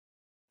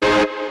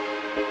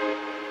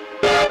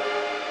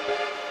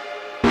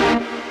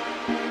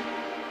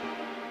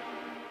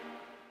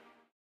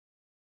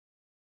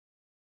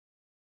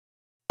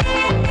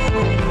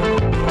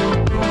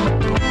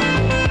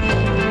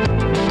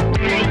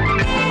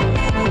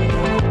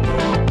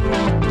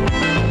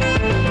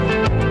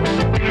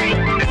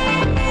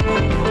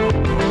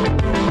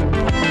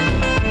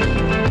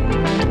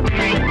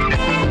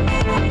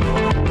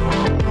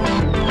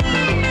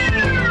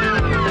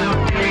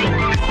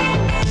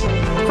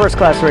First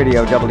Class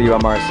Radio,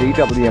 WMRC,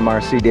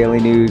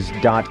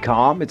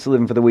 WMRCDailyNews.com. It's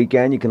Living for the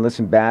Weekend. You can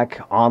listen back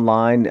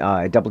online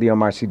at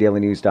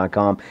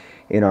WMRCDailyNews.com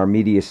in our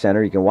media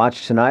center. You can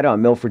watch tonight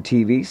on Milford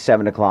TV,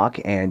 7 o'clock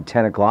and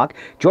 10 o'clock.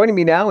 Joining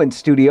me now in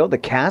studio, the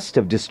cast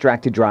of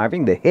Distracted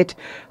Driving, the hit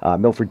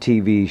Milford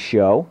TV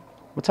show.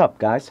 What's up,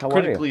 guys? How are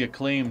you? Critically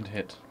acclaimed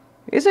hit.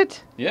 Is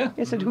it? Yeah.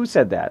 Is it? Who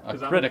said that? A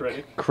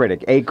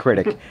critic. A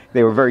critic.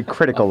 They were very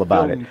critical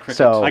about it. critic.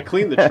 So I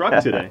cleaned the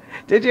truck today.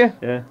 did you?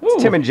 Yeah.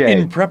 It's Tim and Jay.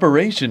 In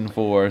preparation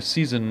for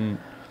season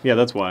Yeah,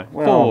 that's why.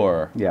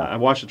 4. Yeah. I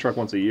wash the truck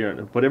once a year,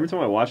 but every time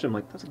I wash it, I'm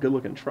like, that's a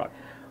good-looking truck.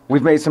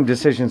 We've made some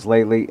decisions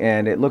lately,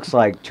 and it looks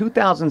like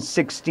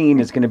 2016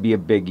 is going to be a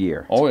big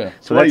year. Oh, yeah.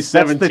 So that's the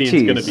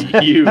 2017 is going tease. to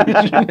be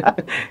huge.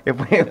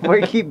 if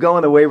we keep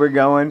going the way we're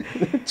going,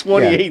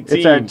 2018.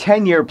 it's our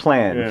 10-year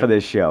plan for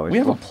this show. We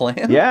have a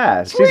plan?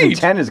 Yeah, Sweet. season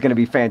 10 is going to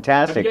be Have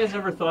fantastic. you guys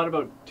ever thought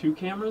about 2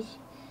 cameras?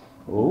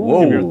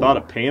 Ooh. Have you ever thought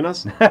of paying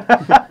us?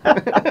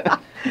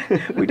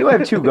 We do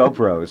have 2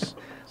 GoPros,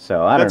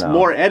 so I don't know. That's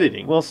more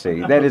editing. We'll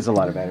see. That is a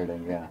lot of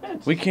editing, yeah.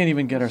 We can't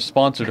even get our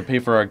sponsor to pay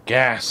for our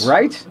gas.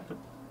 Right?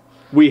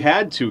 We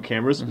had 2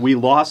 cameras. We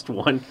lost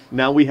one.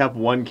 Now we have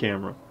 1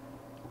 camera.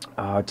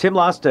 Tim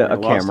lost a We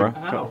lost camera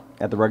How?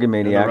 at the Rugged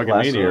Maniac Rugged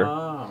last Maniac. year.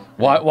 Oh.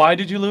 Why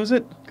did you lose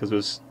it? Because it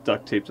was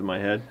duct taped to my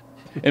head.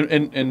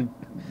 And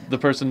the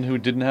person who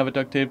didn't have it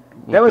duct taped?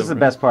 That was the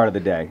best part of the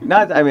day.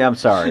 I'm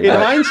sorry. In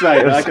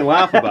hindsight, I can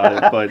laugh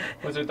about it, but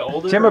Was it the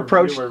older? Tim or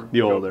approached- newer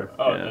the older.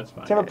 Oh, yeah. that's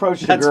fine. Tim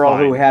approached the That's girl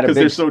fine, who had a because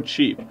big... they're so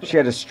cheap. She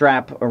had a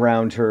strap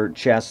around her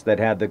chest that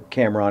had the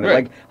camera on it.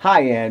 Right. Like,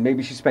 high-end.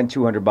 Maybe she spent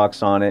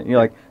 $200 on it. And you're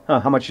like,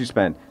 huh, how much you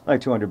spend? Like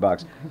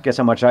 $200. Guess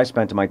how much I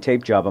spent on my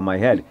tape job on my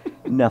head?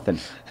 Nothing.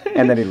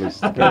 And then he loses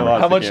the Yeah, camera.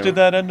 lost How the much camera. did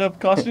that end up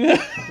costing you?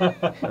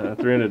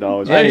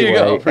 $300. There you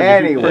go.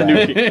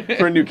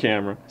 For a new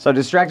camera. So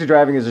Distracted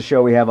Driving is a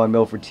show we have on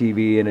Milford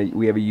TV, and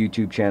we have a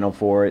YouTube channel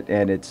for it.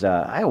 And it's,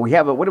 we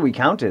have, what do we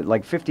count it?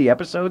 Like 50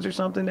 episodes or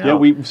something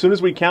now? Yeah, as soon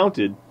as we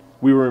counted,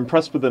 we were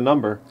impressed with the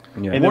number.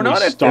 Yeah. And We're then not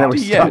we at stopped.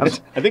 50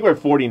 yet. I think we're at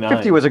 49.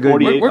 50 was a good-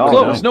 48. We're Oh,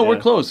 close. no. No, we're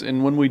Yeah. close.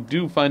 And when we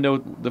do find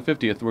out the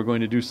 50th, we're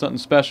going to do something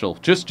special.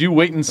 Just you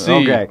wait and see.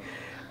 Okay.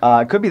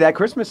 It could be that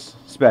Christmas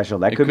special.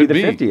 That could be the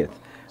 50th.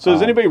 So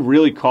has anybody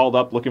really called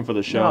up looking for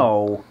the show?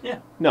 No. Yeah.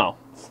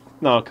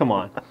 No, come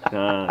on.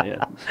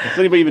 Yeah. Does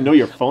anybody even know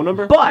your phone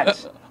number?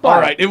 But All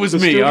right, it was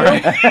me. All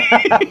right.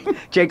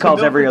 Jay calls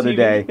Milford every other TV?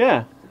 day.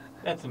 Yeah.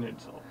 That's an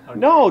insult. How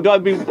No, I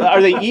mean,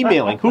 are they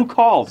emailing? Who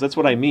calls? That's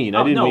what I mean.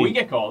 I Oh, didn't no, mean. we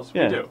get calls.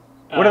 Yeah. We do.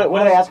 What do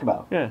they ask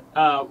about? Yeah.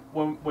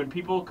 When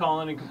people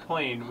call in and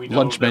complain, we know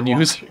Lunch they're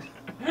menus. watching.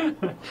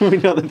 We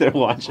know that they're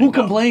watching. Who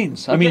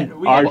complains? I mean,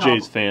 we get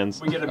RJ's fans.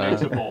 We get a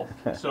mix of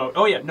both. So,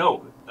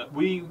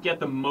 we get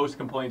the most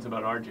complaints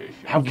about RJ's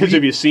show. Because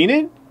have you seen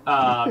it?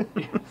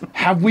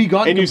 have we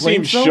gotten And you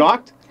seem complaints, though?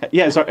 shocked?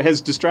 Yeah,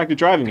 has Distracted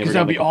Driving ever Because that'd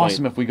gotten be a complaint?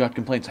 awesome if we got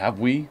complaints. Have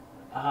we?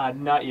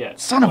 Not yet.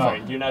 Son of a-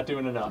 Sorry, you're not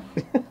doing enough.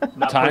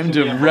 Not Time pushing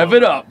to the envelope. rev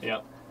it up.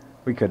 Yep.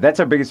 We could. That's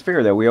our biggest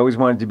fear, though. We always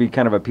wanted to be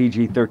kind of a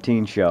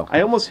PG-13 show.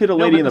 I almost hit a No,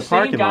 lady but in the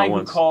parking same guy lot who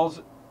once.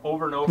 calls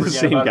over and over The again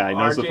same about guy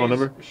knows the phone RJ's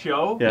number?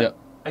 show. Yeah.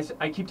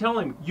 I keep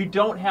telling him, you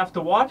don't have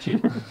to watch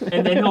it.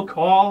 And then he'll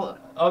call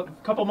a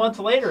couple months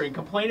later and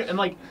complain.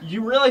 And,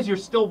 you realize you're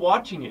still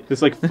watching it.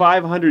 There's like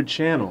 500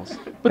 channels.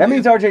 That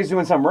means RJ's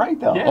doing something right,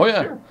 though. Yeah, Oh,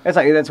 yeah. Sure.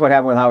 That's what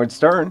happened with Howard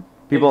Stern.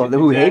 People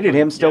who hated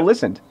him still Yeah.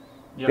 listened.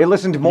 Yep. They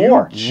listened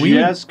more. You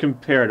just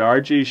compared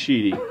R.J.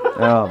 Sheedy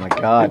Oh, my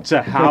God.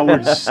 to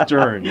Howard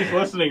Stern. He's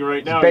listening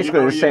right now. Basically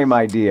You know the he same is.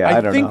 idea.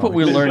 I don't think know. what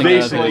we're learning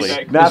out of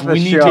Basically. this Not is the we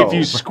need show. If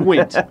you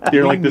squint,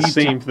 they're like the need to-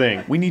 same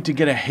thing. We need to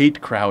get a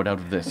hate crowd out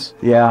of this.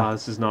 Yeah.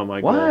 This is not my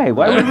goal. Why?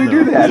 Why would we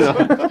do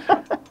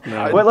that?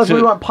 No. Well, we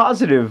To- want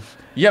positive.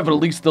 Yeah, but at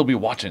least they'll be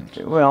watching.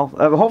 Well,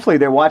 hopefully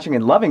they're watching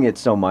and loving it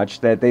so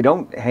much that they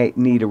don't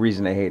need a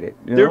reason to hate it.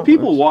 You There know? are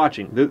people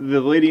watching. The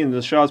lady in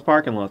the Shaw's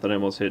parking lot that I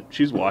almost hit,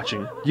 she's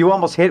watching. You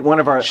almost hit one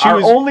of our She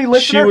was- only she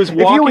listener. was If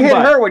you walking hit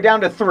by. her, we're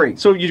down to 3.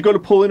 So you go to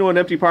pull into an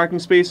empty parking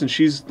space, and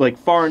she's like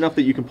far enough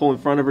that you can pull in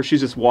front of her.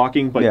 She's just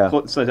walking, but Yeah.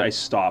 so I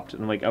stopped,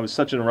 and I was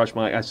such in a rush.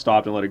 I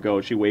stopped and let her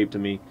go. She waved to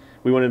me.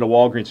 We went into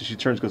Walgreens, and she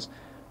turns, and goes,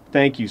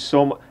 "Thank you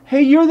so much.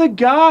 Hey, you're the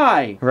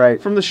guy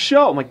from the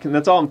show." I'm like, and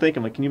that's all I'm thinking.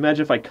 I'm like, can you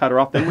imagine if I cut her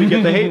off? Then we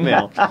get the hate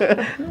mail.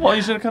 Well,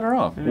 you should have cut her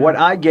off. What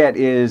I get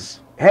is,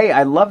 hey,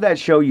 I love that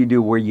show you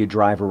do where you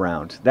drive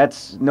around.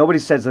 Nobody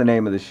says the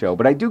name of the show,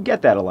 but I do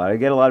get that a lot. I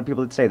get a lot of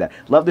people that say that.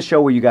 Love the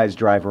show where you guys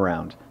drive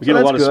around. We So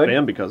get a lot that's of good.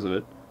 spam because of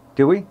it.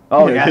 Do we?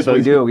 Oh, Yeah, yes, we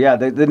those- do. Yeah,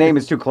 the name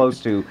is too close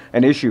to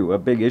an issue, a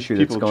big issue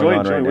that's People going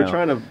on right We're now.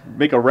 trying to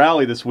make a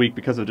rally this week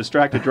because of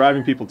distracted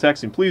driving people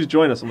texting. Please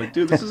join us. I'm like,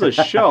 dude, this is a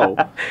show.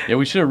 Yeah,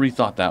 we should have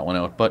rethought that one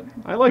out, but...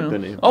 I like the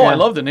name. Oh, I Yeah.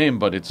 love the name,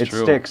 but it's It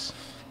true. sticks.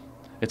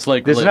 It's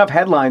like... There's enough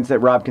headlines that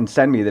Rob can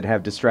send me that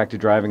have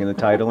distracted driving in the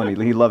title, and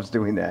he loves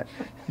doing that.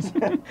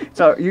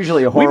 So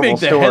usually a We horrible make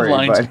the story.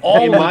 headlines But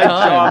all in the my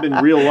time. job in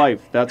real life,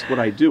 that's what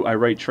I do. I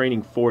write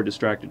training for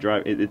distracted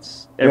driving.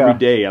 It's every Yeah.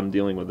 day I'm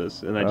dealing with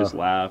this, and I just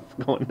laugh.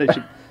 Going,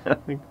 I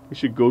think we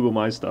should Google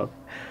my stuff.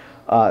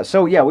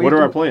 So yeah, What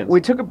are our plans? We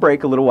took a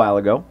break a little while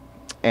ago.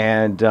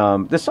 And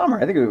this summer,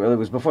 I think it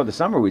was before the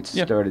summer we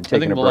started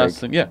taking a break.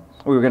 Last thing,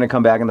 We were going to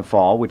come back in the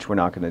fall, which we're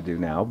not going to do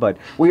now. But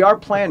we are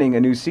planning a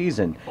new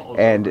season,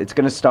 and it's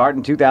going to start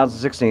in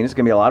 2016. It's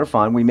going to be a lot of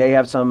fun. We may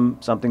have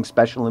something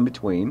special in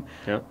between.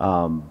 Yeah.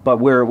 But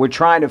we're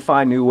trying to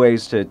find new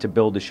ways to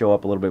build the show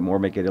up a little bit more,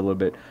 make it a little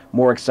bit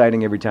more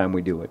exciting every time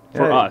we do it.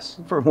 For us.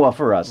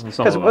 For us.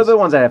 Because we're the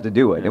ones that have to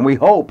do it. Yeah. And we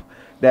hope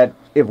that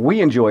if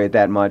we enjoy it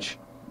that much,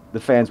 the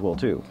fans will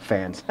too.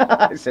 Fans.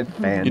 I said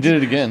fans. You did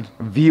it again.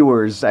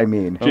 Viewers, I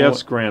mean.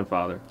 Jeff's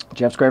grandfather.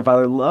 Jeff's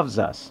grandfather loves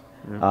us.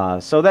 Yeah.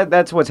 So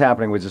that's what's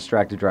happening with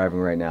distracted driving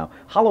right now.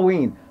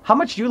 Halloween. How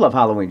much do you love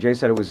Halloween? Jay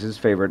said it was his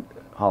favorite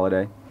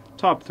holiday.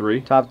 Top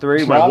 3. Top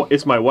 3?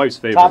 It's my wife's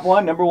favorite. Top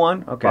 1? Number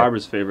 1? Okay.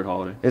 Barbara's favorite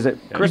holiday. Is it?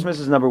 Yeah. Christmas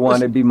is number 1.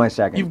 It'd be my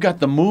second. You've got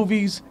the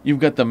movies. You've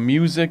got the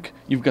music.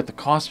 You've got the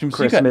costumes.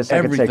 Christmas. You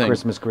got everything. I could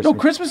say Christmas. No,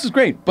 Christmas is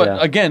great.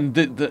 But again,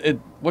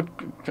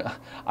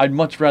 I'd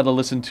much rather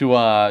listen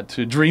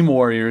to Dream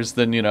Warriors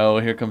than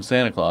Here Comes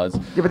Santa Claus.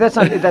 Yeah, but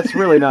that's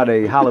really not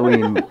a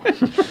Halloween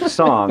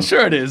song.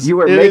 Sure, it is. You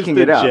were making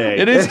it up.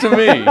 It is to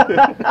me.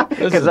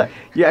 Because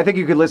I think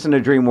you could listen to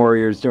Dream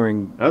Warriors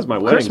during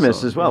Christmas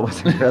song. As well,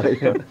 wasn't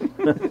it?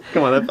 Really?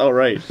 Come on, that felt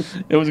right.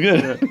 It was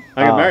good. Yeah.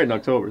 I got married in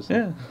October. So.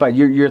 Yeah. But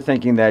you're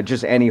thinking that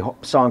just any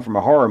song from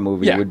a horror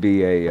movie would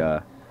be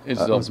a.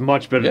 It's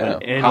much better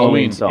than any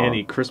Halloween song.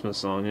 Any Christmas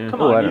song. Yeah.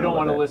 Come on, you don't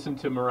want to listen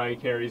to Mariah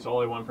Carey's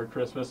 "All I Want for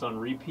Christmas" on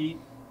repeat.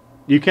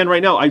 You can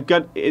right now. I've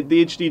got the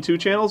HD2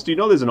 channels. Do you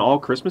know there's an all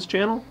Christmas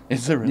channel?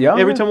 Is there? Really? Yeah.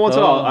 Every time once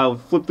in a while, I'll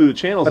flip through the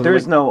channels. But there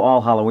is no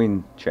all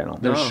Halloween channel.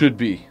 There should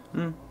be.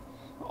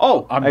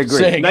 Oh, I agree.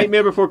 Saying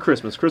Nightmare Before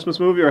Christmas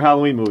movie or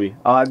Halloween movie?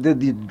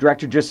 The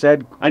director just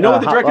said. I know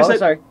what the director said.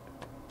 Sorry.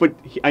 But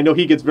I know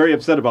he gets very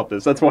upset about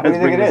this. That's why I was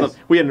bringing this up.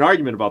 We had an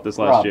argument about this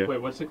last year. Wait,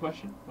 what's the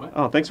question? What?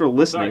 Oh, thanks for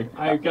listening.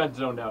 Sorry, I got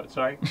zoned out.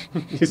 Sorry.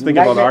 He's thinking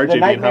about RJ being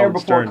Nightmare Howard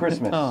Before Stern.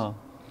 Christmas. Oh.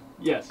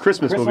 Yes.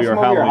 Christmas movie or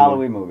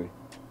Halloween movie?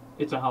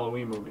 It's a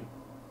Halloween movie.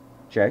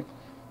 Jay?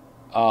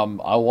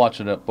 I'll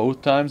watch it at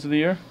both times of the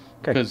year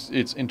because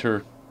it's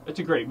It's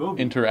a great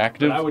movie.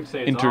 interactive. But I would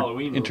say it's a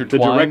Halloween movie.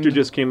 Intertwined. The director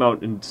just came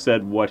out and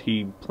said what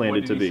he planned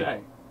it to be. Say?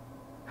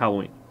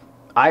 Halloween.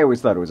 I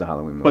always thought it was a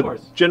Halloween movie.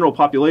 But general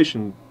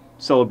population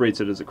celebrates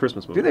it as a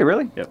Christmas movie. Do they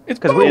really? Yep. It's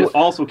because it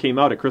also came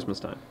out at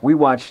Christmas time. We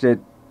watched it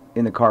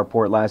in the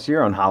carport last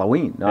year on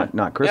Halloween,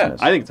 not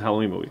Christmas. I think it's a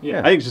Halloween movie. Yeah.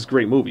 I think it's just a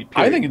great movie.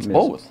 Period. I think it's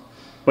both.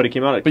 But it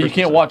came out at But Christmas you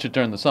can't time. watch it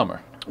during the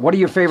summer. What are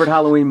your favorite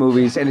Halloween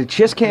movies? And it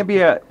just can't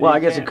be a... Well, I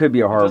guess it could be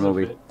a horror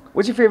movie. Fit.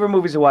 What's your favorite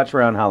movies to watch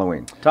around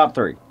Halloween? Top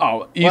 3.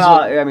 Oh, easily.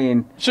 Well, I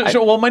mean...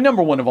 Well, my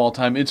number one of all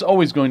time, it's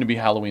always going to be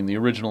Halloween, the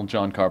original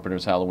John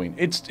Carpenter's Halloween.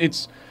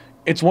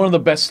 It's one of the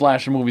best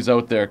slasher movies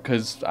out there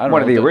because I don't know.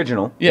 One of the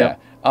original. Yeah.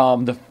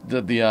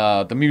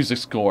 The music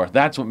score,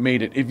 that's what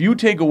made it. If you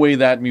take away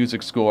that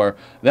music score,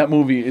 that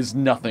movie is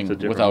nothing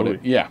without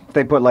it. Yeah. If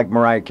they put like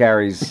Mariah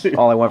Carey's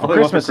All I Want for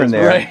Christmas in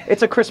there, right.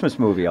 It's a Christmas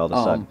movie all of a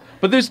sudden.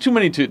 But there's too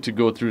many to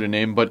go through to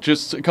name, but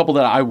just a couple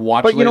that I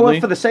watched lately. But you know what,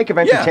 for the sake of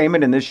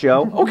entertainment in this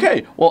show.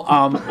 Okay. Well,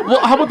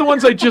 how about the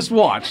ones I just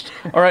watched?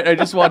 All right, I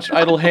just watched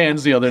Idle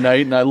Hands the other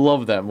night, and I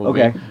love that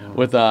movie. Okay.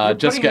 With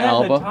Jessica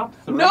Alba.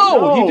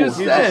 No, he just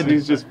said.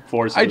 He's just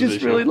forcing I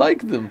just really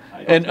like them.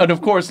 And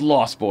of course,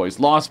 Lost Boys.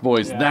 Lost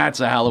Boys, that's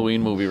a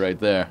Halloween movie right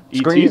there.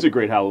 E.T.'s a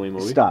great Halloween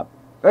movie. Stop.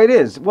 It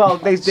is. Well,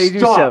 they do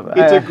Stop.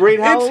 It's a great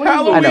Halloween. It's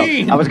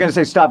Halloween. I know. I was going to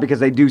say stop because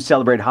they do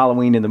celebrate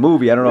Halloween in the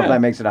movie. I don't know if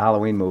that makes it a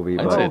Halloween movie.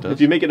 I'd But say it does.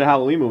 If you make it a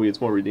Halloween movie, it's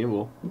more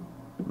redeemable.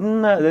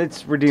 No,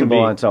 it's redeemable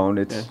on its own.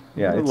 It's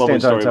it a lovely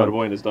stands on story its about a own.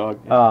 boy and his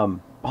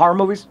dog. Horror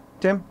movies,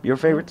 Tim? Your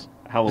favorites?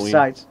 Halloween.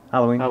 Besides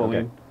Halloween. Halloween.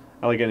 Okay.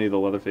 I like any of the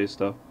Leatherface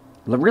stuff.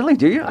 Really?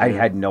 Do you? I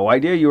had no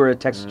idea you were a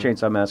Texas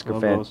Chainsaw Massacre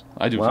Love fan. those.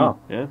 I do Wow.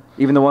 too. Yeah.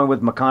 Even the one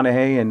with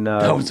McConaughey and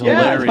That was Yeah,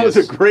 hilarious.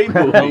 that was a great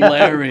movie.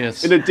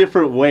 Hilarious. In a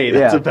different way,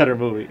 that's Yeah. a better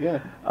movie. Yeah.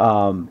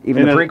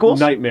 even the prequels.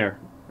 Nightmare.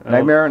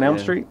 Nightmare on Elm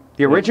Yeah. Street.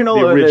 The original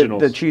The or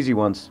originals. the cheesy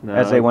ones No,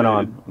 as they went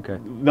on. Okay.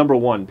 Number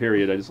 1,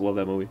 period. I just love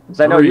that movie.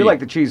 So I know you Three. like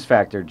the cheese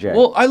factor, Jay.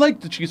 Well, I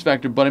like the cheese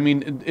factor, but I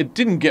mean, it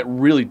didn't get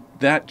really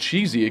that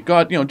cheesy. It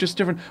got, just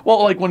different.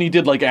 Well, like when he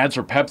did like ads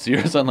for Pepsi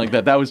or something like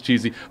that, that was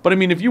cheesy. But I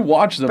mean, if you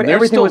watch them, but they're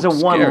everything still was a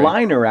scary.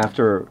 one-liner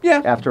after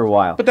a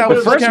while. But that the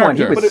was the first one,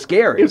 he character. was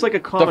scary. It was like a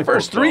comic The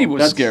first book, three though.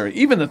 was scary.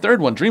 Even the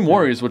third one, Dream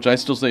Warriors, which I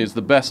still say is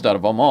the best out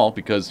of them all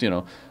because,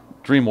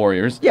 Dream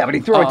Warriors. Yeah, but he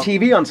threw a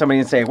TV on somebody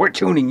and say, "We're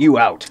tuning you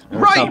out," or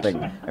Right.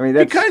 something. I mean,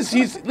 that's... Because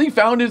he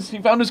found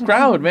his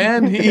crowd,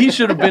 man. He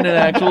should have been an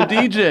actual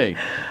DJ.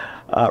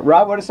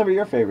 Rob, what are some of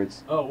your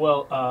favorites? Oh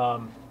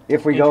well.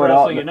 If we go at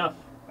all. Interestingly enough.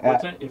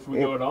 What's that? If we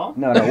go at all?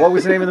 No. What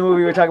was the name of the movie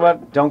we were talking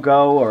about? Don't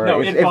Go or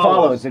No, it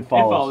follows. It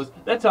follows.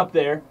 That's up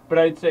there, but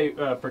I'd say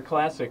for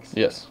classics.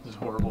 Yes. This is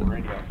horrible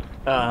radio.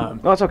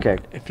 No, it's okay.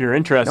 If you're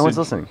interested. No one's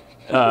listening.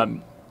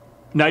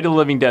 Night of the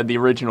Living Dead, the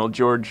original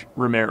George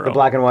Romero. The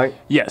black and white.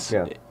 Yes.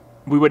 Yeah.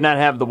 We would not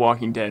have The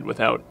Walking Dead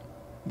without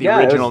the it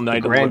original was Night the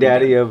of the Living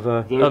granddaddy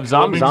Dead. of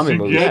zombie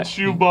movies. Get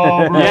you,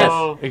 Barbara.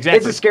 Yes, exactly.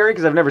 Is it scary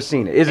because I've never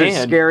seen it? Is it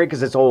And- scary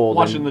because it's old?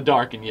 Watch in the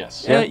dark, and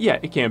yes. Yeah,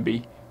 it can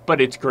be. But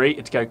it's great.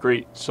 It's got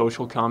great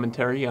social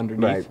commentary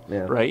underneath.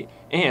 Right.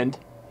 And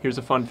here's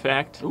a fun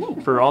fact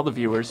for all the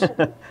viewers.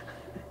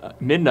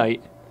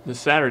 Midnight this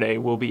Saturday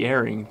we'll be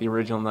airing the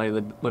original Night of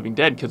the Living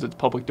Dead because it's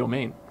public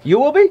domain. You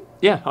will be?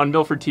 Yeah, on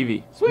Milford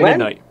TV. Sweet.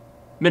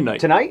 Midnight.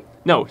 Tonight?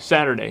 No,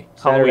 Saturday.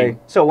 Halloween.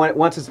 So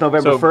once it's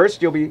November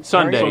 1st, you'll be...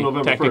 Sunday, so November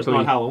 1st, technically.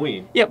 not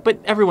Halloween. Yeah, but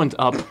everyone's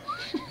up.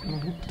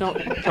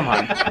 Come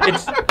on.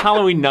 It's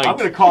Halloween night. I'm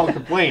going to call and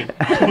complain.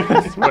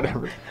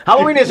 Whatever.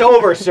 Halloween is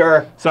over,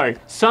 sir. Sorry,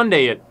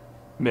 Sunday at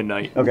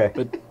midnight. Okay.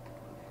 But,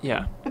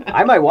 yeah.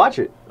 I might watch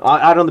it.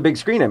 Out on the big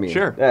screen, I mean.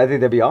 Sure. I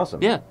think that'd be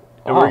awesome. Yeah.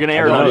 And we're going to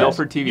air it on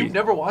Milford TV. You've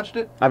never watched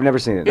it? I've never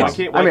seen it. Why No.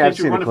 can't, I mean, I've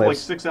you seen run the it for like clips.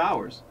 6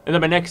 hours? And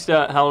then my next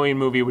Halloween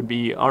movie would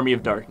be Army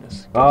of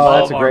Darkness. Oh,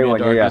 that's a great Army of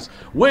one. Yeah. Darkness,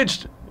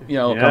 which,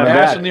 Yeah.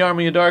 Ash and the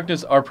Army of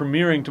Darkness are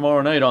premiering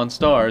tomorrow night on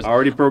Stars.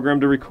 Already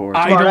programmed to record.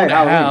 I Tomorrow don't night,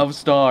 Halloween. have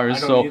Stars, I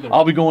don't so either.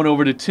 I'll be going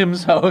over to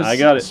Tim's house. I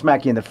got it.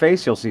 Smack you in the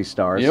face, you'll see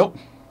stars. Yep.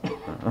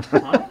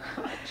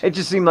 It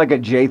just seemed like a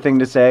Jay thing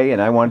to say,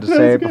 and I wanted to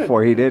say it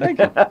before he did.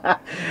 That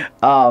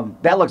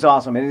looks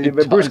awesome. And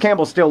Bruce does.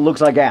 Campbell still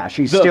looks like Ash.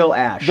 He's still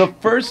Ash. The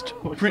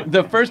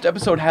first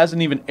episode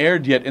hasn't even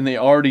aired yet, and they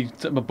already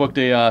booked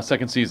a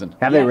second season.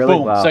 Have they really?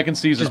 Boom, Wow. second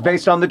season. Just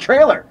based on the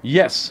trailer.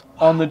 Yes,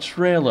 on the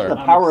trailer. The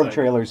power of excited.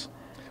 trailers.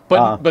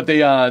 But they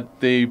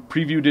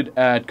previewed it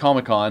at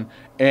Comic-Con,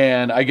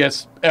 and I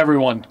guess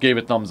everyone gave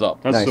it thumbs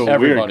up. That's Nice. so weird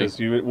Everybody. because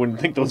you wouldn't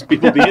think those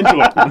people would be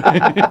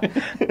into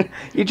it.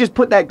 You just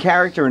put that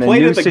character in a Play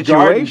it new at the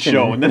garden situation.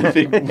 show, and then if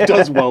it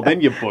does well,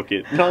 then you book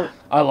it. No,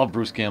 I love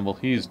Bruce Campbell.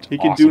 He he awesome.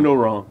 can do no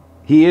wrong.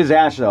 He is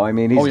Ash, though. I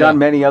mean, he's Oh, yeah. done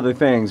many other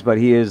things, but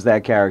he is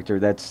that character.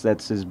 That's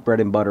his bread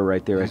and butter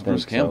right there. He's I think.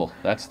 Bruce Campbell. So,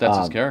 That's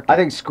his character. I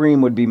think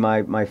Scream would be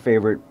my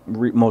favorite,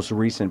 most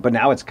recent. But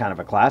now it's kind of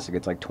a classic.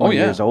 It's like 20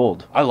 years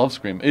old. I love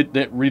Scream. It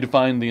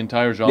redefined the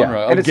entire genre.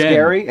 Yeah, and it's Again,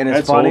 scary and it's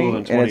That's funny older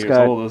than 20 and it's years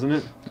got old, isn't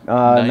it?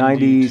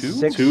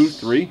 96. 2,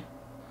 3?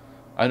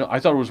 I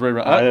thought it was right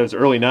around. It was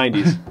early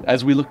 90s.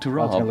 As we look to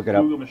I was gonna Rob. look it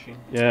up. Google machine.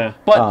 Yeah.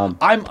 But Um,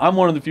 I'm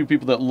one of the few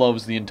people that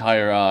loves the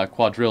entire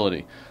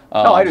quadrilogy.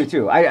 Oh, I do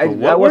too. I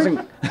what wasn't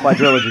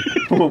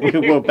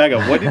quadrilogy. Well, back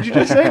up. What did you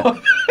just say? On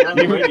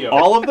the radio.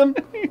 All of them?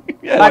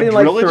 I didn't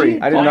like Quadrilogy?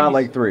 3. I did not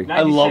like 3.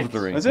 I love 96.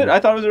 3. That's it. I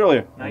thought it was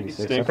earlier.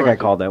 96. Stay I think I corrected.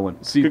 called that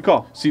one. See, Good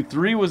call. See,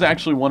 3 was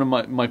actually one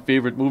of my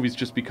favorite movies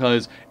just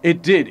because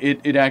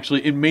it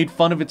actually made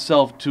fun of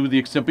itself to the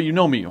extent, but you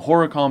know me,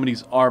 horror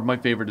comedies are my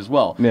favorite as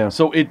well. Yeah.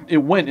 So it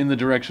went in the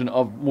direction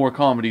of more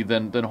comedy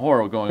than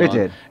horror going on. It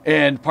did.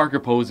 And Parker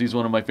Posey's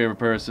one of my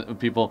favorite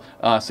people.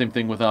 Same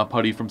thing with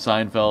Putty from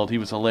Seinfeld. He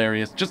was hilarious.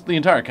 Just the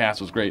entire cast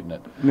was great in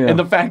it. Yeah. And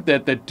the fact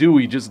that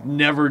Dewey just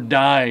never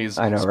dies.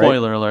 I know, right?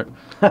 Spoiler alert.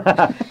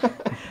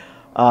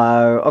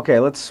 Okay,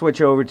 let's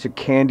switch over to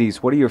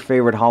candies. What are your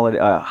favorite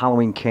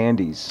Halloween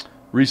candies?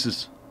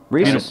 Reese's.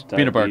 Reese's.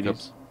 Peanut butter Diabetes.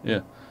 cups. Yeah.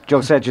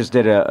 Joe Set just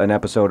did an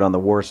episode on the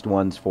worst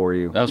ones for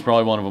you. That was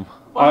probably one of them.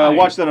 I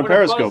watched that on What a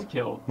Periscope.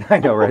 buzzkill. I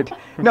know, right?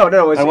 No, it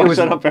I watched was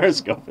that on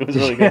Periscope. It was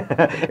really good.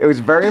 it was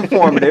very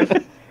informative,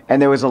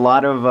 and there was a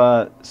lot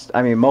of.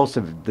 I mean, most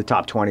of the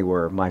top 20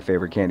 were my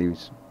favorite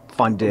candies.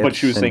 Fun dips. But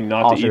she was and saying not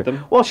to all eat sorts-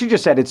 them? Well, she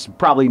just said it's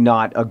probably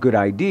not a good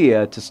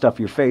idea to stuff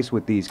your face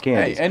with these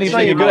candies. Hey, It's anything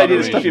not a in good idea to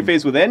moderation. stuff your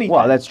face with anything.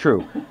 Well, that's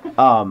true.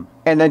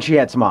 And then she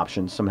had some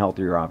options, some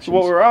healthier options. So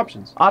what were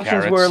options? Options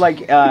Carrots. were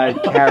like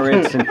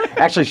carrots, and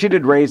actually she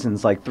did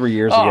raisins like 3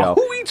 years ago.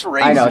 Who eats I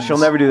raisins? know she'll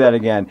never do that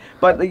again.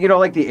 But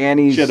like the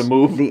Annie's, She had to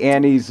move. the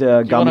Annie's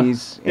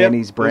gummies, Yep.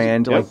 Annie's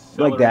brand, Yep.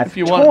 like that. If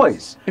you want,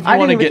 toys. If I you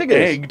want to didn't get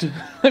even think of this.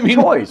 egged, I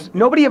mean, Toys.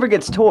 Nobody ever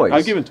gets toys.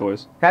 I've given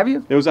toys. Have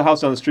you? There was a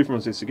house down the street from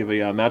us that used to give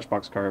a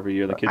Matchbox car every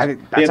year. The kids,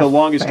 That's they had the a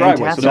longest driveway,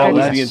 so fantastic that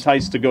was idea. the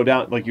entice to go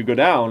down. Like you go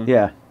down,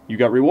 Yeah. you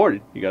got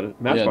rewarded. You got a Yeah,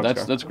 Matchbox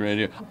car. that's a great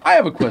idea. I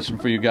have a question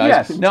for you guys.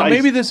 Yes. Now Nice.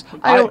 maybe this.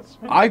 I don't-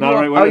 I grew Not up.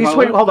 right Oh, you Halloween?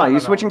 switch. Hold on. No, You no.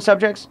 switching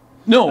subjects?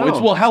 No, it's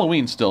No.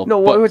 Halloween still.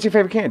 No. but- What's your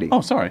favorite candy?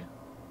 Oh, sorry.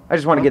 I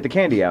just want to get the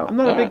candy out. I'm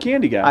not a big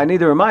candy guy.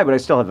 Neither am I, but I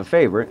still have a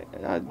favorite.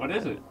 What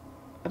is it?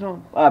 I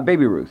don't.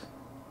 Baby Ruth.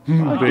 I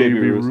like Baby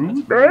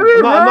Ruth. Baby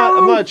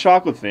I'm not a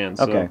chocolate fan.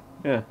 So, Okay.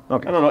 Yeah.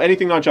 Okay. I don't know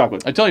anything not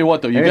chocolate. I tell you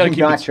what, though, you Anything gotta keep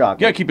not it.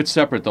 chocolate. You gotta keep it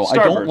separate, though. I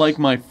Starburst. don't like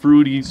my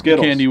fruity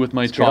Skittles. candy with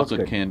my Skittles chocolate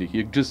good. candy.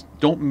 You just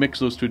don't mix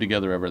those two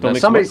together ever. Don't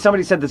That's mix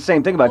Somebody said the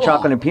same thing about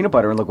chocolate and peanut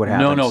butter, and look what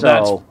happened. no, so,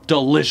 that's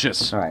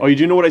delicious. all right. Oh, you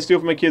do know what I steal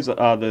from my kids?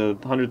 The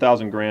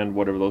 100,000 grand,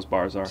 whatever those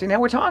bars are. See, now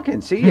we're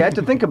talking. See, you had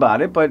to think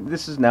about it, but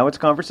now it's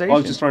conversation. I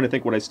was just trying to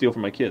think what I steal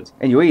from my kids.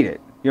 And you eat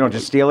it. You don't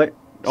just steal it.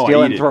 Oh, I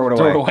Steal it eat and it. throw it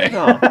Throw away. it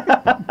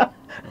away. No.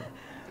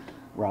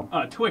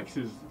 Rob. Twix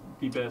is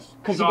the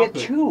best. 'Cause you get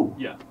chocolate. two.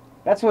 Yeah,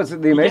 That's what's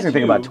the amazing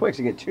thing about two. Twix.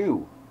 You get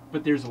 2.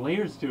 but there's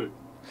layers to it.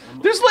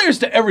 There's layers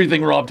to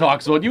everything Rob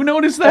talks about. You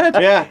notice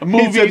that? Yeah, he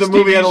Movies, said the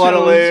movie TV had a lot of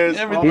shows, layers.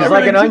 everything- He's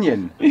like an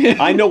everything's- onion.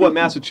 I know what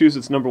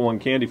Massachusetts' #1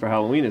 candy for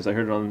Halloween is. I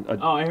heard it on a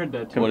Oh, I heard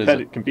that too. What is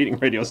it? competing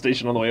radio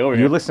station on the way over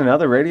You here. listen to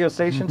other radio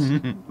stations?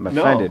 I'm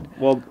No. offended.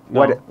 Well,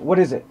 no. What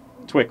is it?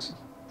 Twix.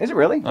 Is it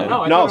really? No, I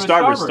thought No, it was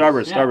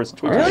Starburst. Yeah.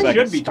 Starburst. Really? It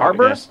should be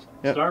Starburst?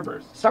 Yeah.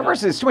 Starburst.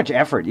 Starburst is too much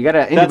effort. You got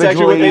to That's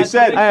actually what individually. they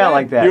said. I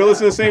like that. You were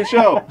listening to the same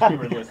show. You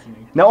were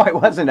listening. No, I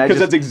wasn't. Because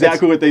that's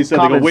exactly what they said.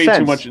 They go common way sense.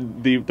 too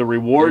much. The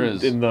reward There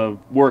is. in the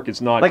work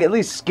is not. Like at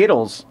least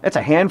Skittles, it's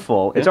a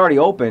handful. It's Yeah. already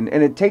open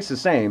and it tastes the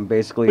same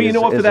basically. but you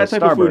know what? For as that a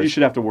type of food, you Starburst.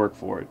 should have to work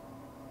for it.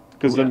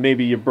 Because then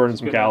maybe you're burning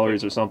some Good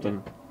calories idea. or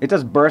something. It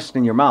does burst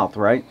in your mouth,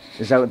 right?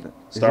 Is that what?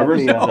 Is that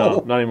Starburst? the,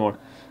 No, not anymore.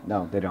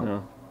 No, they don't.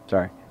 No.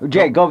 Sorry,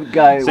 Jay. Go,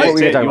 guys. Say What it, were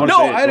say you it. talking You about?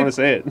 want No, to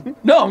say it? I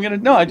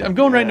No, I'm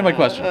going right into my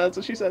question. That's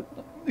what she said.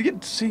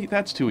 See,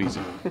 that's too easy.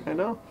 I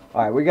know.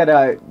 All right, we got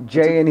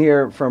Jay in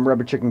here from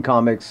Rubber Chicken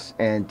Comics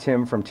and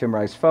Tim from Tim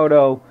Rice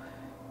Photo.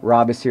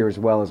 Rob is here as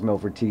well as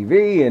Milford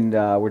TV, and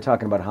we're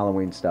talking about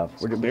Halloween stuff.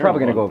 We're clearing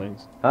probably a going to lot go. of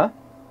things. Huh?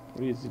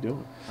 What is he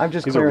doing? I'm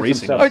just He's a clearing some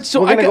racing stuff. guy. All right, so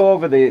we're I going to got- go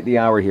over the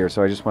hour here,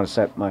 so I just want to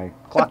set my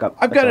clock up.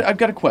 I've That's all.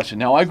 got a question.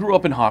 Now, I grew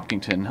up in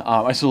Hopkinton.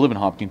 I still live in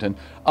Hopkinton.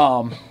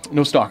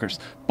 No stalkers.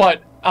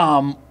 But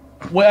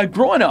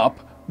growing up,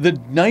 the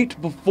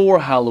night before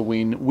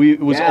Halloween, it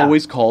was Yeah.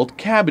 always called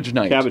Cabbage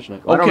Night. Cabbage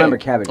Night. I don't remember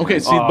Cabbage Okay,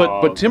 Night. see,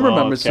 but Tim Oh,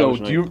 remembers. So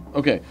Cabbage do you?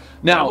 Okay,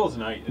 now Devil's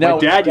Night. now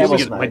My dad Devil's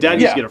used to get, Night. my dad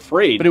used to get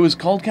afraid. But it was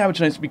called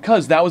Cabbage Nights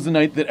because that was the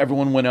night that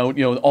everyone went out,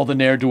 all the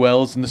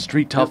ne'er-do-wells and the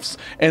street toughs,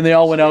 and they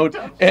all went out,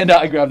 and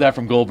I grabbed that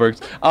from Goldberg's.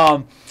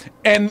 Where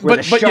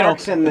the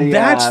sharks and the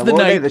that's the what were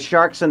they, night the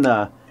sharks and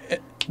the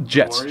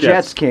Jets.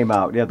 Jets came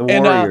out. Yeah, the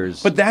And,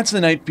 Warriors. but that's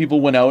the night people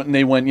went out and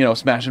they went,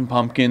 smashing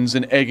pumpkins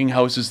and egging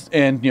houses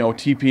and,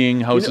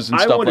 TPing houses and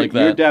stuff like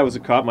Your that. dad was a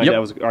cop. My Yep. dad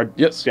was. Our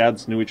Yes.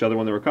 dads knew each other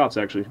when they were cops,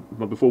 actually,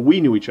 but before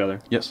we knew each other.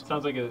 Yes.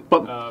 Sounds like a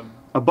But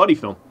a buddy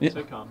film. Yeah.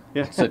 sitcom.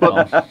 Yeah.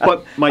 Sitcom.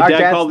 But my Our dad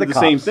dad's called it the the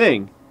same cops.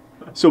 thing.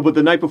 So, but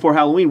the night before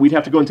Halloween, we'd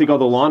have to go and take all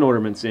the lawn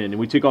ornaments in, and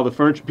we'd take all the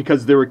furniture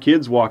because there were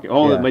kids walking.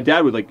 Oh, Yeah. my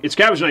dad would it's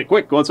Cabbage Night,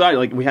 quick, go outside.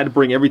 Like, we had to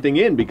bring everything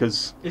in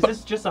because Is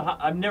this just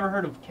I've never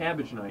heard of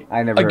Cabbage Night.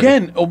 I never heard of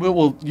Again,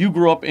 well, you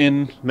grew up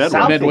in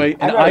Medway. Medway,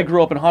 and I know. I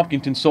grew up in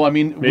Hopkinton, so I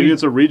mean, maybe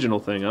it's a regional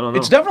thing. I don't know.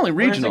 it's definitely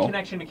Where's the regional.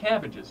 connection to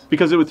cabbages?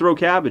 because it would throw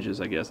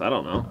cabbages, I guess. I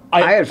don't know.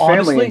 I had family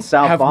honestly in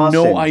South have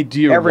Boston. no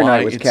idea Every why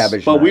night was it's-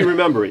 Cabbage But Night. we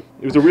remember it.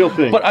 It was a real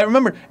thing. But I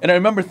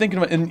remember thinking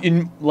about,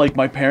 in like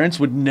my parents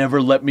would never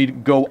let me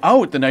go out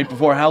the night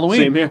before Halloween.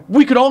 Same here.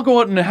 We could all go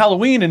out in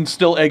Halloween and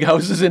still egg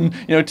houses and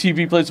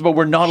TV places, but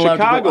we're not allowed to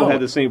go Chicago out.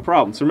 had the same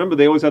problem. So remember,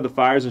 they always had the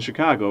fires in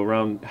Chicago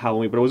around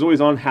Halloween, but it was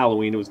always on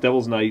Halloween. It was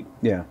Devil's Night.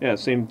 Yeah. Yeah,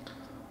 same.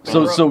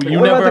 So you what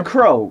never. about the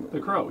Crow? The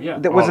Crow, yeah.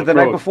 Was Oh, it the the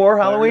night Crow. before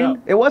Fired Halloween? up.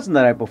 It wasn't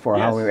the night before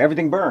Yes. Halloween.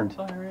 Everything burned.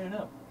 Fire it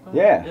up.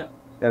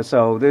 Yeah.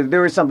 So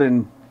there was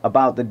something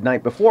about the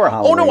night before Oh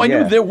Halloween. no, I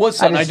yeah. knew there was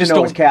something. I just know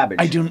it was cabbage.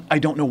 I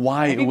don't know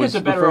why it think was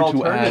it's a better referred to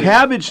alternative. as.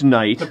 Cabbage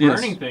Night. The Yes.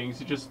 burning things,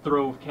 you just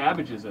throw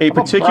cabbages at A them.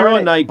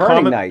 particular night,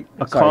 burning night.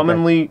 Sorry,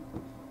 commonly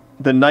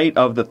the night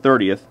of the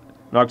 30th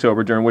in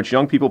October, during which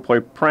young people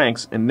play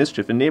pranks and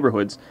mischief in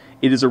neighborhoods.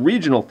 It is a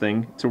regional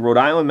thing to Rhode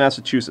Island,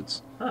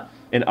 Massachusetts, Huh.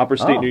 and upper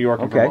state Oh, New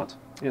York and okay. Vermont.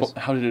 Yes. Well,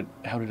 how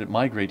did it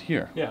migrate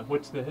here? Yeah,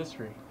 what's the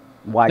history?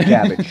 Why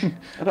cabbage?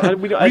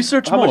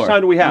 Research how more. much time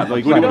do we have?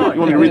 Like, what do you No, want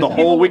me to read the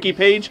whole wiki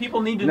page?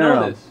 People need to No,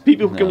 know no. this.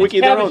 People can No. wiki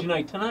It's their Cabbage own.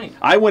 Night tonight.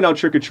 I went out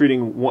trick or treating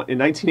in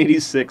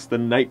 1986, the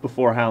night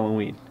before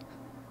Halloween.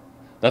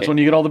 That's when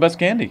you get all the best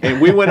candy.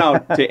 And we went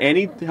out to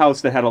any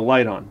house that had a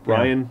light on.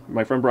 Brian,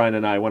 my friend Brian,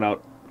 and I went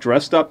out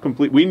dressed up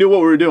complete. We knew what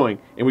we were doing,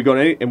 and we go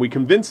to and we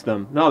convinced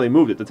them. No, they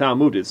moved it. The town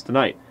moved it. It's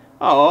tonight.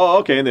 Oh,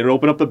 okay. And they'd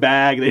open up the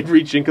bag. They'd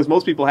reach in because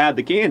most people had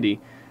the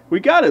candy. We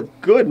got a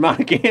good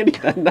amount of candy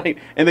that night,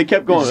 and they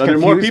kept going. Just Are there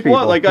more confused people?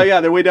 people. Like, oh yeah,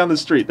 they're way down the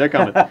street. They're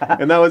coming,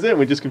 and that was it.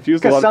 We just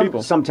confused a lot Because of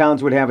people. some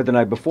towns would have it the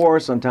night before,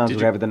 some towns Did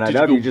would you- have it the night did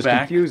you of. go You just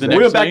back confuse the them.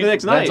 We next went back the night?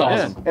 next night, That's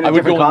yeah. awesome. In a I would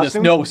different go in this.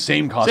 costume? No,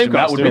 same costume.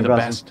 That would be costume. the Different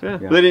best. costume. Yeah.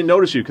 Yeah. But they didn't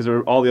notice you because there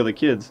were all the other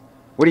kids.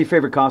 What are your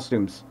favorite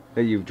costumes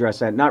that you've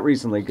dressed at? Not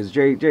recently, because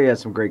Jay has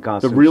some great The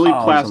costumes. really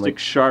recently. plastic,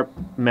 sharp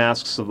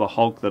masks of the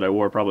Hulk that I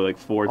wore probably like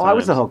 4 times. Oh, I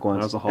was the Hulk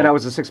once. I was the Hulk. And I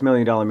was a $6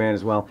 million man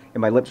as well.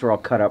 And my lips were all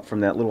cut up from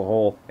that little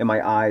hole in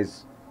my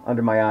eyes,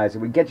 under my eyes. It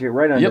would get you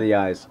right under Yep. the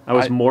eyes. I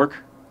was I- Mork.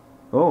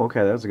 Oh,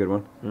 okay, that was a good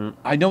one.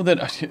 I know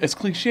that as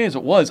cliche as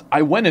it was,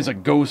 I went as a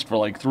ghost for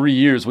like 3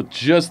 years with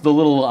just the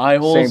little eye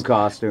holes. Same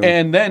costume.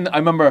 And then I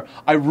remember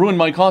I ruined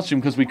my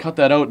costume because we cut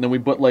that out and then we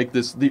put like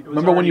this.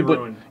 Remember when already you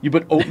ruined.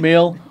 put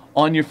oatmeal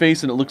on your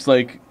face and it looks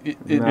like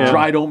No.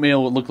 dried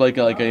oatmeal would look like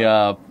a Like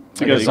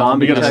a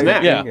zombie you got a type.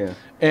 snack. Yeah. Yeah.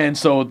 And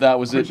so that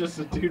was We're it. just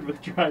a dude with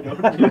dried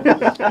oatmeal.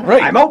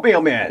 Right. I'm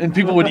Oatmeal Man. And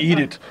people would eat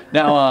it.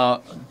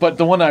 Now, but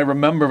the one I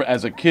remember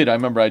as a kid, I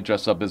remember I'd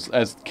dress up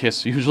as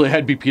Kiss. Usually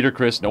I'd be Peter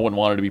Criss. No one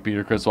wanted to be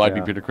Peter Criss, so I'd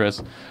be Yeah. Peter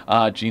Criss.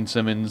 Gene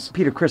Simmons.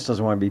 Peter Criss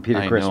doesn't want to be Peter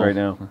I Criss know. right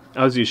now.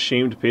 I was the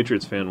ashamed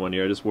Patriots fan one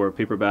year. I just wore a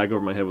paper bag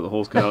over my head with the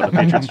holes cut out in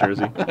a Patriots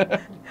jersey.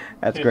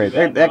 That's Can't great. do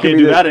that That could Can't be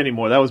do the, that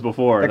anymore. That was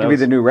before. that could be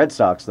the new Red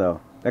Sox,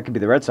 though. That could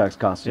be the Red Sox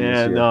costume this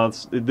Yeah, year. no,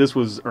 this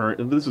was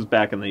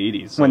back in the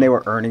 80s. So when they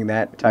were earning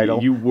that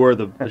title. You were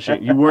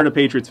you weren't a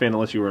Patriots fan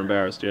unless you were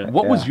embarrassed, yeah.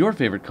 What was your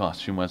favorite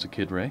costume as a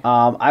kid, Ray?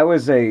 I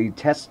was a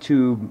test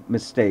tube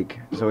mistake,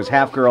 so it was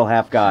half girl,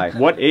 half guy.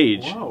 What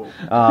age? Whoa.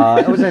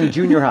 I was in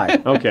junior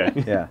high. Okay.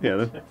 Yeah.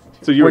 Yeah.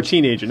 So you were a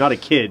teenager, not a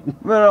kid.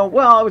 Well,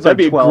 I was That'd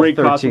like be 12, a great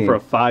 13. costume for a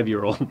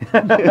 5-year-old.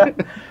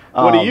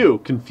 What are you?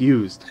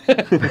 Confused.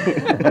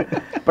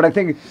 But I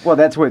think, well,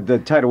 that's what the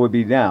title would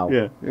be now.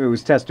 Yeah. It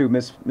was test tube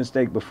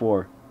mistake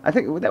before. I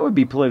think that would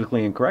be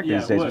politically incorrect Yeah,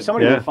 these it days. would.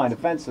 Somebody Yeah. would find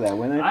offense to that,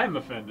 wouldn't they? I'm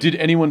offended. Did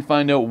anyone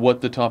find out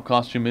what the top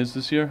costume is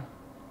this year?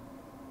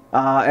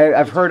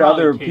 I've heard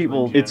probably other Caitlyn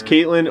people. Jenner. It's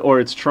Caitlyn or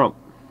it's Trump.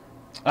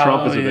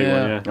 Trump is a big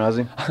one, yeah.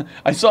 Ozzy?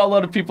 I saw a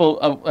lot of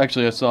people.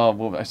 Actually, I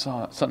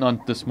saw something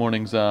on this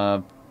morning's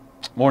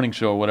morning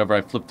show or whatever.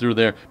 I flipped through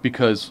there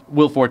because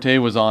Will Forte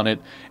was on it,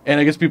 and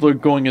I guess people are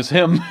going as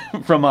him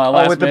from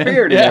Last with Man. the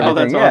beard Yeah, and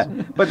everything. that's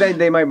Yeah. But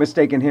they might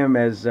mistaken him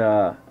as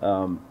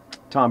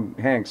Tom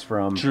Hanks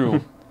from.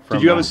 True.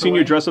 Did you have a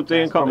senior dress-up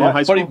day in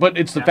high school? But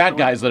it's the fat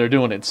guys that are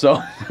doing it,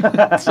 so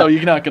so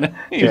you're not gonna.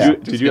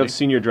 Did you have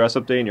senior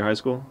dress-up day in your high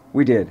school?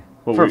 We did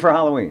What were for you?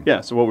 Halloween.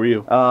 Yeah. So what were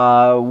you?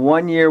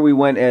 1 year we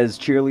went as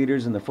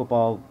cheerleaders in the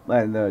football,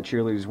 and the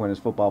cheerleaders went as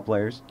football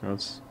players.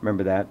 That's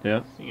Remember that?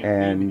 yeah. Seeing a theme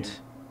And here.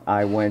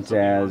 I went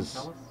Something you wanna as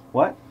tell us?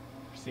 what?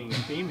 Seeing a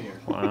theme here.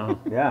 Wow.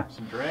 Yeah,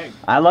 Some drag.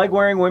 I like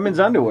wearing women's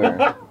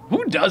underwear.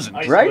 Who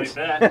doesn't? Right? Isolate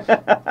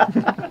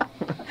that.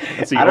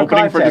 That's the Out of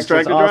opening for context,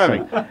 distracted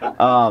it's driving.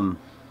 awesome.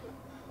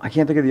 I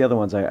can't think of the other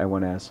ones I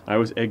went as. I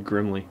was Ed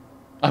Grimley.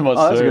 I must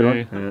Oh, that's a say,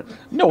 good Yeah.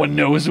 no one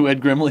knows who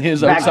Ed Grimley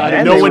is Back outside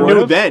then, of No they one knew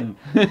would've.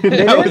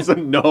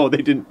 then. No,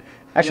 they didn't.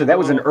 Actually, that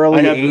was an I early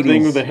I had the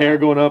thing 80s. with the hair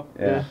going up.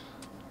 Yeah.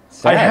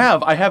 I Sad.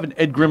 have an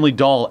Ed Grimley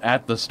doll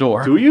at the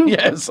store. Do you?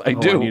 Yes, I Oh,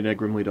 do. I need an Ed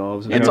Grimley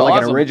doll. You It's know, like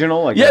awesome. an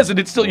original. Like Yes, a- and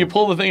it's still you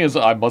pull the thing. Is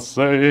I must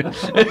say.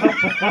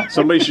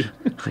 Somebody should.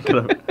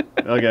 Okay,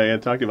 I gotta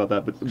talk to you about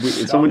that. But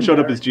if someone showed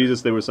up as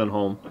Jesus, they were sent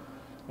home.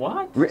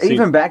 What?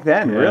 Even back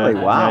then, Yeah, really?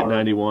 Wow.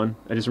 91.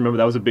 I just remember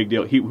that was a big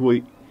deal. He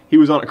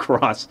was on a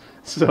cross,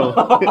 so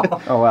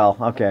Oh well,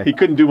 okay. he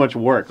couldn't do much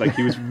work. Like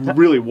he was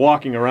really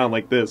walking around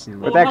like this.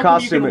 And, But that how come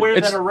costume- you can wear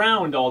it's- that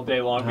around all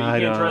day long, but I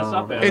you can't know. dress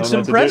up as It's it.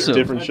 That's impressive. a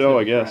different show,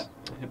 I guess.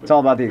 It's all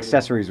about the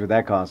accessories with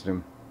that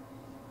costume.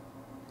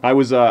 I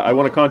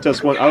won a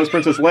contest one. I was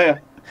Princess Leia.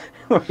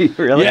 Were you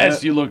really?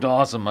 Yes, you looked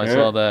awesome. I Yeah.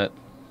 saw that.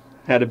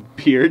 Had a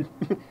beard.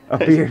 A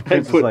beard,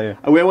 Princess Leia.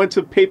 I went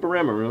to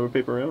Paperama. Remember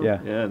Paperama? Yeah.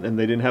 Yeah, and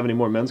they didn't have any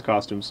more men's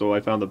costumes, so I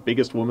found the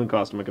biggest woman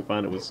costume I could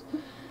find. It was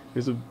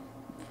a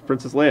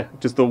Princess Leia,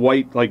 just the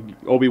white, like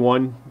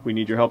Obi-Wan. We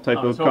need your help type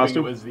I was of hoping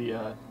costume. it was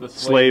the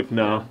Slave.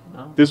 No. Yeah,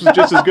 no. This was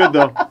just as good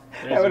though. There's That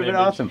would have an been image.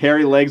 awesome.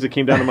 Hairy legs that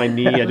came down to my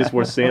knee. I just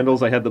wore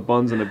sandals. I had the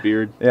buns and a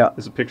beard. Yeah.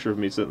 There's a picture of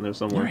me sitting there Your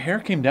somewhere. hair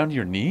came down to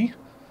your knee.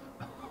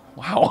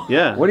 Wow.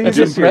 Yeah. What do you That's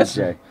do this year,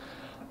 impressive. Jay?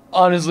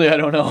 Honestly, I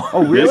don't know.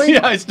 Oh, really?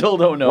 yeah, I still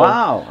don't know.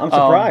 Wow, I'm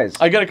surprised.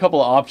 I got a couple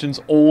of options,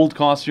 old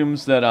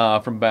costumes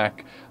that from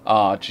back,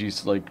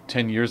 like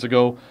 10 years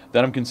ago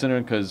that I'm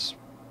considering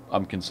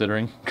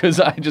because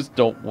I just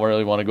don't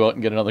really want to go out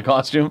and get another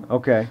costume.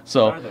 Okay.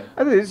 So Are they?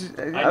 I need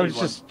was one.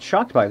 just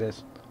shocked by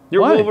this.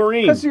 You're Why?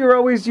 Wolverine. Because you're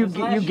always you That's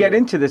last get year.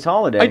 into this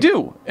holiday. I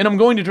do, and I'm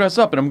going to dress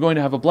up and I'm going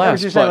to have a I blast.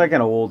 was just but saying like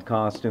an old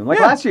costume. Like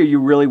Yeah. last year, you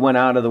really went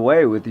out of the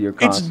way with your it's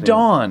costume.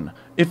 Dawn.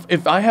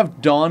 If I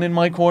have Dawn in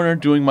my corner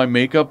doing my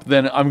makeup,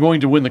 then I'm going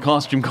to win the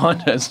costume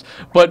contest.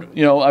 But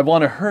I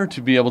wanted her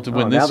to be able to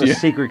win now this the year.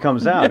 secret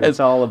comes out. Yes. It's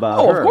all about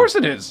Oh, her. of course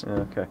it is.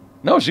 Okay.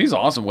 No, she's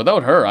awesome.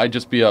 Without her, I'd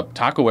just be a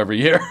taco every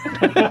year.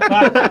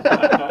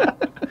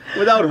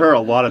 Without her, a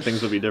lot of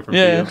things would be different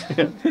yeah,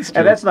 for you. it's And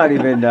true. that's not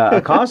even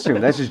a costume.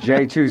 That's just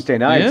Jay Tuesday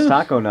night. It's Yeah.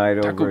 taco night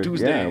Taco over.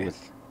 Tuesday. Yeah,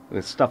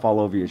 with stuff all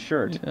over your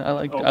shirt. I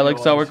like Oh, I like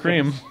no, sour it's-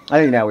 cream. I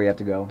think now we have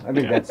to go. I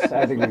think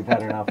we've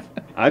had enough.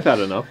 I've had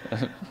enough.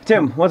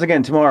 Tim, once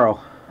again tomorrow.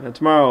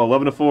 Tomorrow,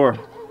 11 to 4,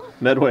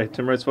 Medway.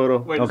 Tim Wright's photo.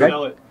 Way to Okay.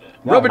 sell it.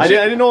 Rubber I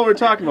chicken. didn't know what we were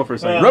talking about for a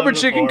second. Rubber the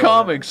Chicken floor.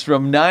 Comics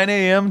from 9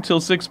 a.m. till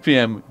 6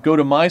 p.m. Go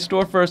to my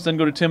store first, then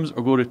go to Tim's,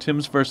 or go to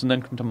Tim's first and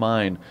then come to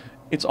mine.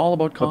 It's all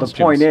about But costumes. the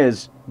point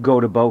is, go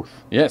to both,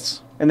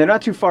 yes. and they're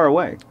not too far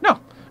away. No,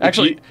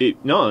 actually,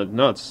 No,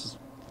 it's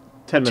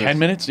 10 minutes. 10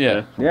 minutes.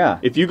 Yeah. Yeah.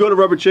 If you go to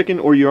Rubber Chicken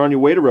or you're on your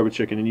way to Rubber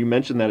Chicken and you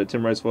mention that at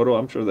Tim Wright's photo,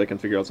 I'm sure they can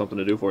figure out something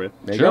to do for you.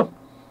 There you Sure. go.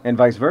 And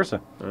vice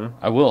versa.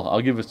 I will. I'll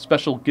give a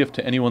special gift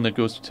to anyone that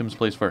goes to Tim's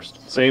place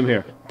first. Same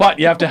here. But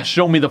you have to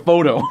show me the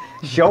photo.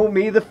 Show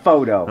me the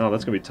photo. Oh,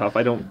 that's going to be tough.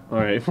 I don't. All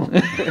right.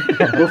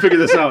 We'll figure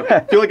this out. I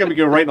feel like I'm going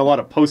to writing a lot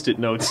of Post-it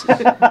notes.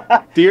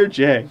 Dear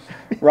Jay.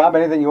 Rob,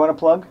 anything you want to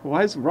plug?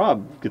 Why does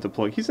Rob get the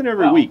plug? He's in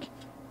every Oh. week.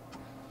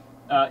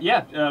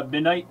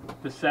 Midnight,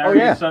 the Saturday,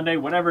 yeah. Sunday,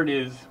 whatever it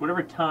is,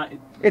 whatever time.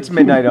 It's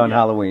midnight on Yeah.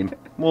 Halloween.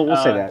 We'll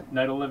say that.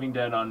 Night of Living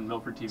Dead on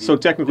Milford TV. So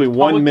technically It's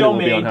 1 public minute will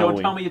domain. be on Don't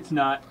Halloween. tell me it's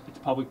not. It's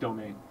public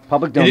domain.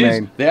 Public It is.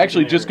 domain. They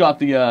actually just got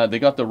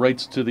the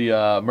rights to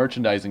the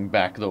merchandising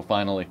back though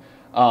finally,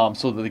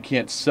 so that they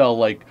can't sell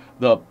like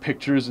the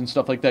pictures and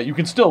stuff like that. You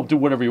can still do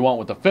whatever you want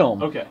with the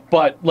film. Okay.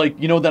 But like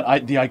the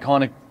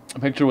iconic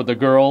picture with the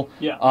girl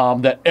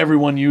that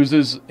everyone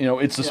uses. You know,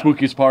 it's the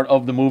spookiest part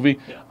of the movie.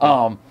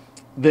 Yeah.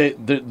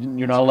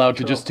 You're not allowed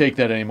to just take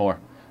that anymore.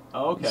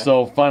 Oh, okay.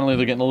 So finally,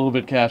 they're getting a little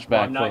bit cash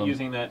back. I'm for not them.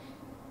 using that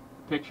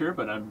picture,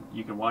 but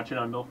you can watch it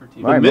on Milford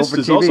TV. The Mist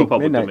is TV, also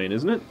public midnight. domain,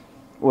 isn't it?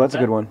 Well, that's a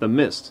good one. The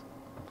Mist.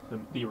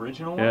 The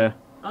original one? Yeah.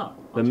 Oh.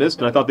 The Mist,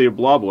 and I thought the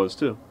Blob was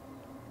too.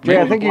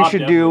 Jay, I think you Blob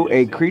should do definitely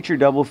a is, yeah. creature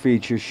double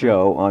feature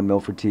show on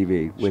Milford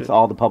TV with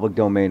all the public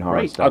domain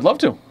horror stuff. I'd love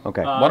to.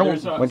 Okay. Why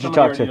don't you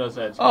talk to?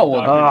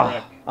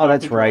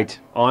 That's right.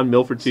 On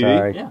Milford TV?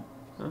 Sorry. Yeah.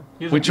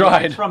 We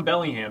tried. He's from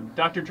Bellingham,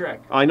 Dr. Drek.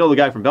 I know the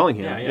guy from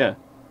Bellingham. Yeah.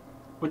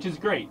 Which is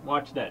great.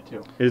 Watch that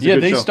too. It is a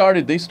good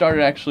show. They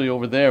started actually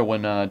over there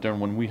during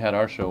when we had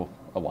our show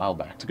a while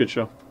back. It's a good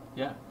show.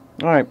 Yeah.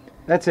 All right.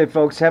 That's it,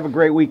 folks. Have a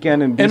great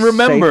weekend and be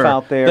remember safe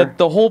out there. that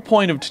the whole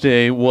point of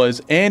today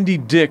was Andy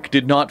Dick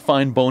did not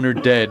find Boner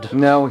dead.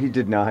 No, he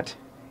did not.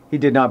 He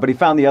did not, but he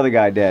found the other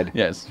guy dead.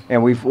 Yes.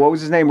 And what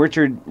was his name?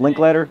 Richard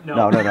Linklater?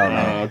 No.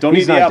 No. Don't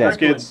He's eat the not apples,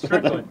 dead. kids.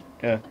 Strickland.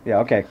 Yeah. Yeah,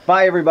 okay.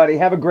 Bye, everybody.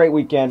 Have a great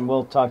weekend.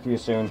 We'll talk to you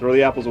soon. Throw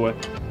the apples away.